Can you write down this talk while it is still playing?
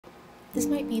This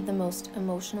might be the most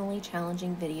emotionally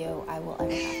challenging video I will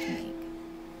ever have to make.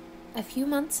 A few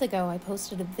months ago, I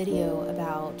posted a video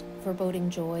about foreboding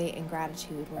joy and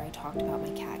gratitude where I talked about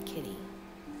my cat, Kitty.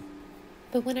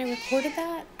 But when I recorded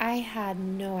that, I had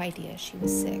no idea she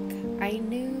was sick. I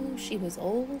knew she was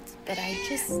old, but I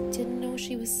just didn't know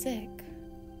she was sick.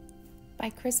 By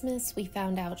Christmas, we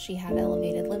found out she had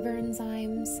elevated liver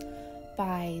enzymes.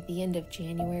 By the end of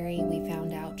January, we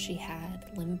found out she had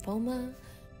lymphoma.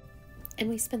 And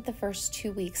we spent the first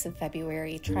 2 weeks of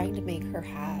February trying to make her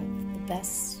have the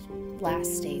best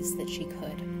last days that she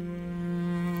could.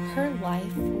 Her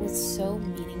life was so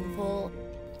meaningful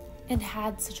and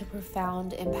had such a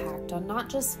profound impact on not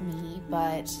just me,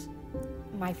 but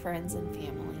my friends and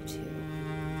family too.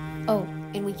 Oh,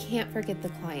 and we can't forget the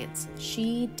clients.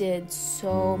 She did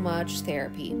so much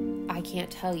therapy. I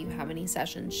can't tell you how many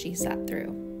sessions she sat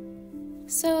through.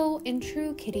 So, in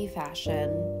true Kitty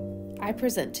fashion, I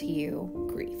present to you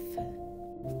grief.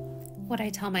 What I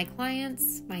tell my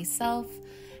clients, myself,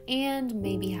 and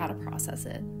maybe how to process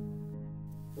it.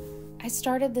 I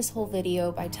started this whole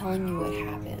video by telling you what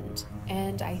happened,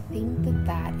 and I think that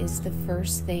that is the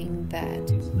first thing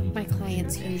that my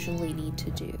clients usually need to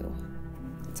do.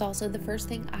 It's also the first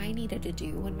thing I needed to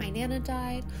do when my Nana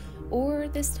died, or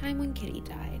this time when Kitty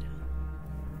died.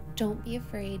 Don't be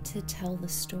afraid to tell the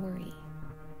story.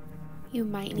 You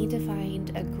might need to find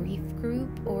a grief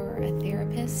group or a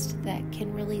therapist that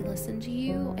can really listen to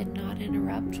you and not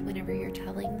interrupt whenever you're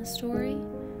telling the story.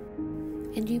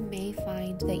 And you may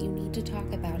find that you need to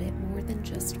talk about it more than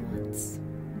just once.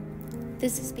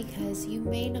 This is because you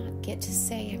may not get to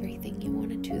say everything you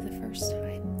wanted to the first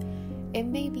time. It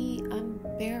may be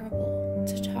unbearable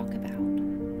to talk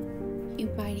about.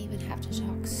 You might even have to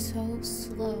talk so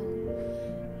slow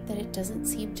that it doesn't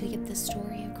seem to get the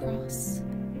story across.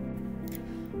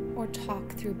 Or talk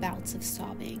through bouts of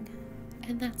sobbing,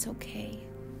 and that's okay.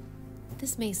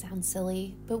 This may sound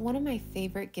silly, but one of my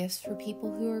favorite gifts for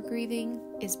people who are grieving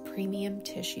is premium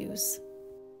tissues.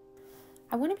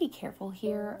 I want to be careful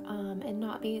here and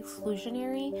not be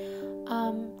exclusionary.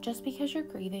 Just because you're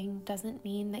grieving doesn't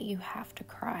mean that you have to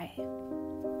cry.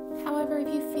 However, if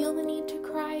you feel the need to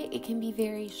cry, it can be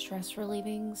very stress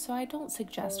relieving, so I don't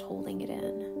suggest holding it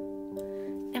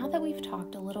in. Now that we've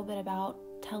talked a little bit about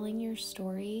telling your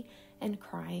story and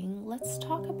crying, let's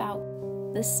talk about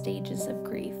the stages of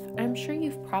grief. I'm sure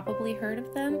you've probably heard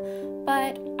of them,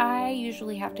 but I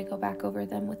usually have to go back over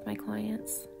them with my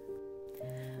clients.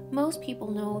 Most people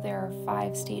know there are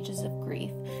 5 stages of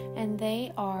grief, and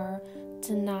they are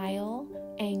denial,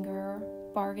 anger,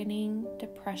 bargaining,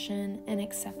 depression, and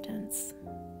acceptance.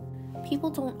 People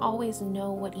don't always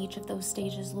know what each of those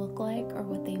stages look like or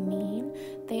what they mean.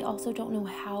 They also don't know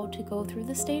how to go through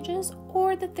the stages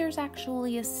or that there's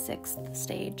actually a 6th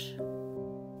stage.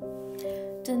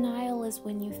 Denial is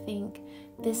when you think,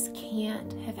 this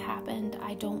can't have happened,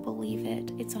 I don't believe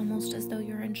it. It's almost as though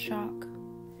you're in shock.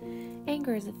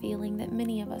 Anger is a feeling that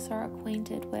many of us are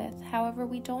acquainted with. However,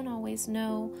 we don't always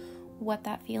know what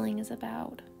that feeling is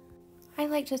about. I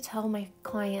like to tell my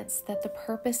clients that the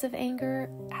purpose of anger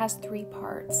has 3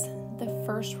 parts. The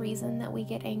first reason that we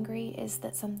get angry is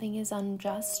that something is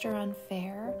unjust or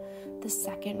unfair. The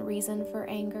second reason for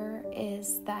anger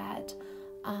is that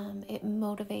it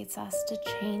motivates us to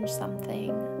change something,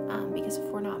 because if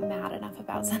we're not mad enough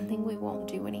about something, we won't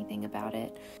do anything about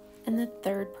it. And the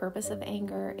third purpose of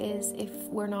anger is if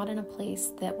we're not in a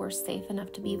place that we're safe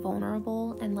enough to be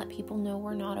vulnerable and let people know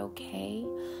we're not okay,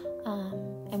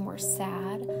 and we're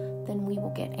sad, then we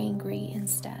will get angry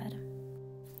instead.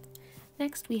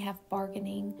 Next, we have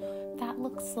bargaining. That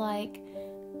looks like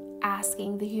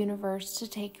asking the universe to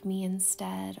take me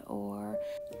instead, or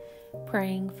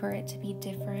praying for it to be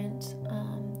different,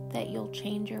 that you'll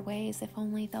change your ways if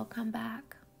only they'll come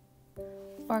back.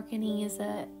 Bargaining is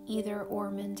a either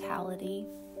or mentality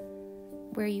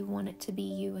where you want it to be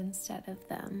you instead of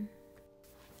them.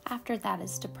 After that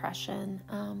is depression,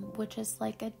 which is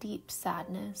like a deep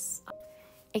sadness.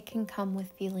 It can come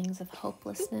with feelings of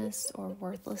hopelessness or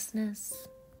worthlessness.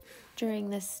 During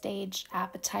this stage,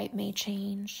 appetite may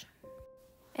change.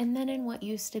 And then in what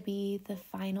used to be the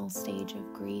final stage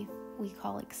of grief, we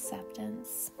call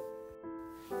acceptance.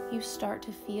 You start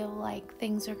to feel like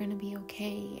things are going to be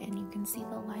okay and you can see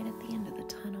the light at the end of the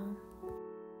tunnel.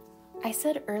 I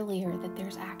said earlier that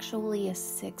there's actually a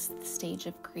 6th stage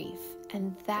of grief,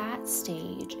 and that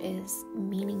stage is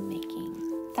meaning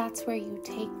making. That's where you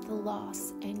take the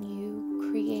loss and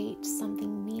you create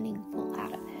something meaningful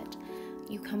out of it.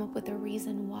 You come up with a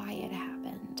reason why it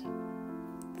happened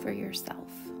for yourself.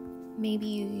 Maybe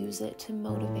you use it to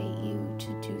motivate you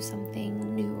to do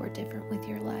something new or different with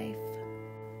your life.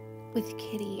 With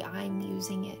Kitty, I'm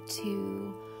using it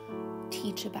to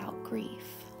teach about grief.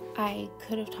 I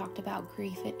could have talked about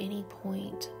grief at any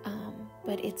point,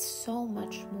 but it's so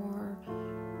much more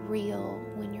real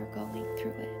when you're going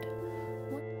through it.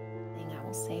 One thing I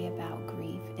will say about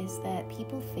grief is that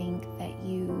people think that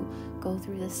you go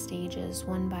through the stages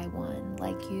one by one,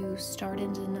 like you start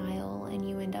in denial and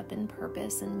you end up in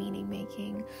purpose and meaning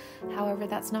making. However,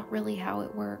 that's not really how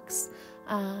it works.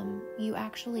 You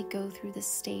actually go through the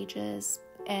stages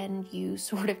and you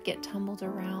sort of get tumbled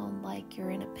around like you're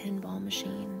in a pinball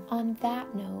machine. On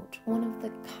that note, one of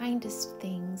the kindest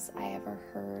things I ever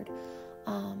heard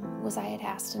was I had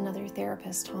asked another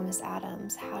therapist, Thomas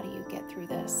Adams, how do you get through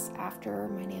this after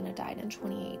my Nana died in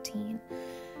 2018?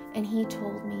 And he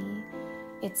told me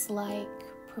it's like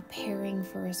preparing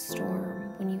for a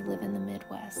storm when you live in the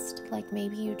Midwest. Like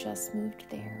maybe you just moved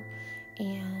there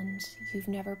and you've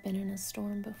never been in a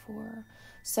storm before,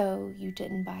 so you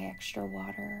didn't buy extra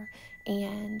water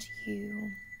and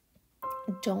you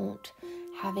don't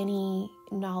have any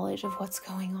knowledge of what's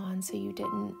going on, so you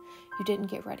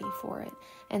didn't get ready for it.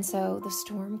 And so the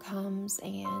storm comes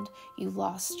and you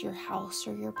lost your house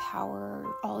or your power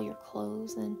or all your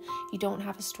clothes, and you don't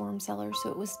have a storm cellar, so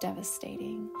it was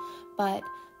devastating. But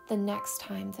the next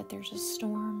time that there's a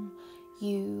storm,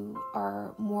 you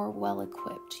are more well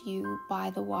equipped. You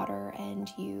buy the water and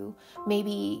you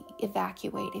maybe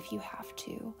evacuate if you have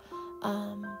to.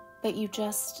 But you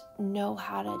just know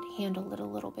how to handle it a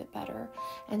little bit better.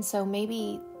 And so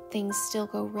maybe things still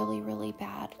go really, really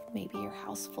bad. Maybe your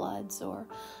house floods, or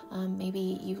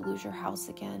maybe you lose your house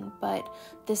again. But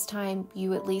this time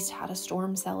you at least had a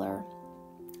storm cellar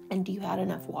and you had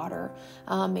enough water.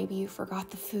 Maybe you forgot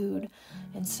the food.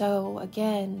 And so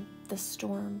again, the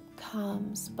storm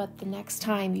comes, but the next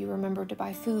time you remembered to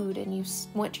buy food and you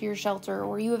went to your shelter,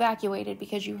 or you evacuated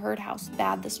because you heard how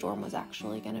bad the storm was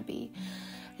actually going to be.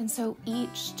 And so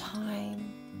each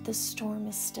time the storm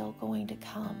is still going to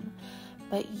come,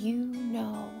 but you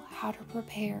know how to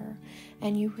prepare,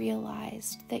 and you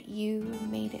realized that you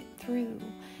made it through,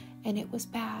 and it was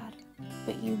bad,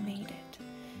 but you made it.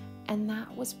 And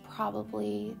that was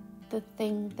probably the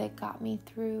thing that got me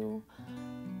through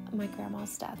my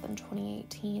grandma's death in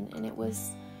 2018. And it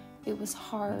was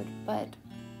hard, but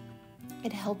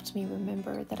it helped me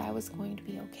remember that I was going to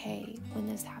be okay when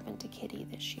this happened to Kitty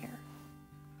this year.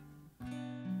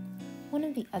 One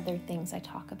of the other things I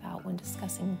talk about when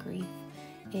discussing grief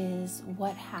is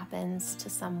what happens to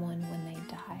someone when they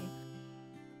die.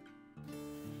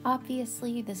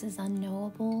 Obviously, this is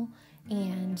unknowable,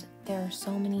 and there are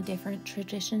so many different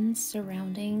traditions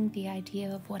surrounding the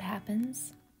idea of what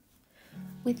happens.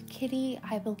 With Kitty,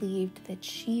 I believed that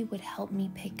she would help me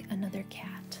pick another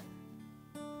cat.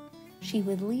 She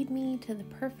would lead me to the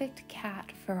perfect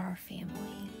cat for our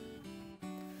family.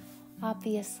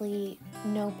 Obviously,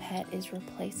 no pet is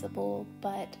replaceable,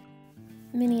 but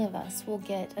many of us will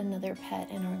get another pet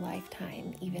in our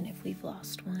lifetime, even if we've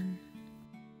lost one.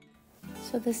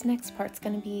 So this next part's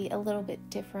going to be a little bit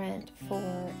different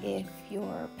for if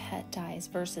your pet dies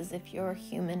versus if your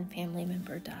human family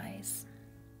member dies.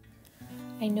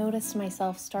 I noticed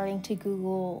myself starting to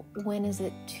Google, when is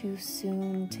it too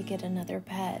soon to get another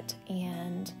pet?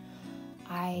 And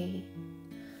I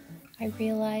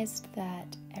realized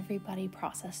that everybody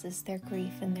processes their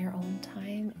grief in their own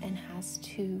time and has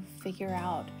to figure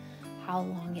out how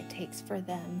long it takes for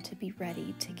them to be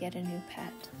ready to get a new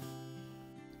pet.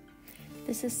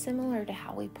 This is similar to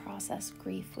how we process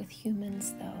grief with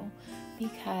humans, though,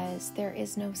 because there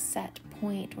is no set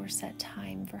point or set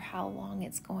time for how long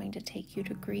it's going to take you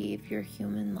to grieve your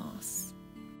human loss.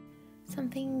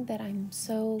 Something that I'm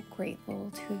so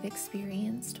grateful to have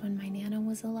experienced when my Nana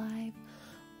was alive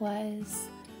was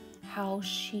how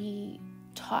she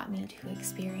taught me to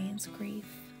experience grief.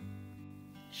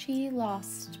 She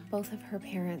lost both of her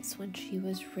parents when she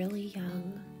was really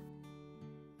young,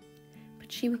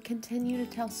 but she would continue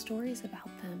to tell stories about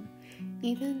them,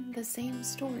 even the same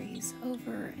stories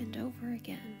over and over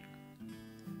again.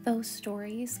 Those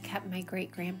stories kept my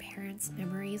great-grandparents'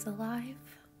 memories alive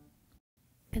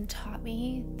and taught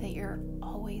me that you're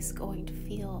always going to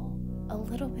feel a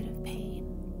little bit of pain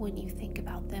when you think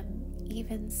about them,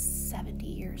 even 70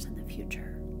 years in the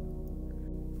future.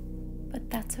 But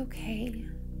that's okay,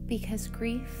 because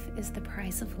grief is the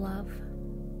price of love.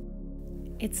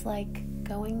 It's like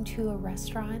going to a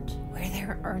restaurant where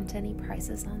there aren't any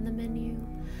prices on the menu,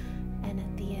 and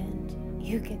at the end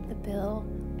you get the bill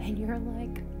and you're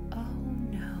like, oh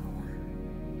no.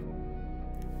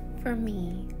 For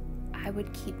me, I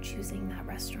would keep choosing that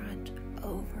restaurant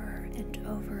over and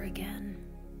over again.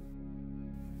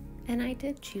 And I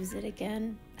did choose it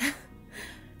again.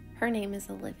 Her name is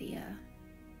Olivia.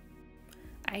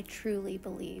 I truly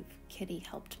believe Kitty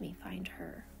helped me find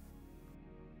her.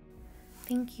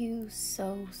 Thank you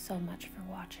so much for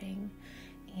watching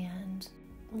and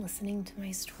listening to my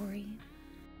story.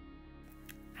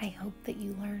 I hope that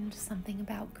you learned something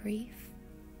about grief.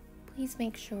 Please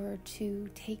make sure to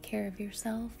take care of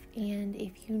yourself, and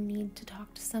if you need to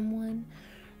talk to someone,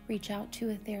 reach out to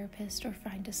a therapist or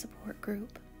find a support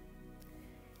group.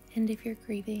 And if you're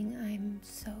grieving, I'm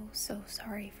so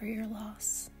sorry for your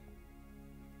loss.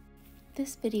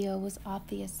 This video was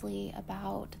obviously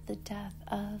about the death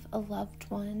of a loved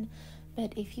one,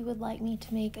 but if you would like me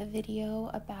to make a video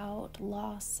about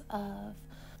loss of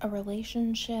a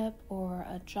relationship or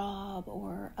a job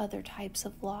or other types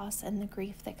of loss and the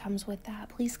grief that comes with that,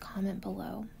 please comment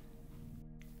below.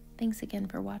 Thanks again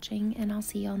for watching, and I'll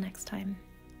see y'all next time.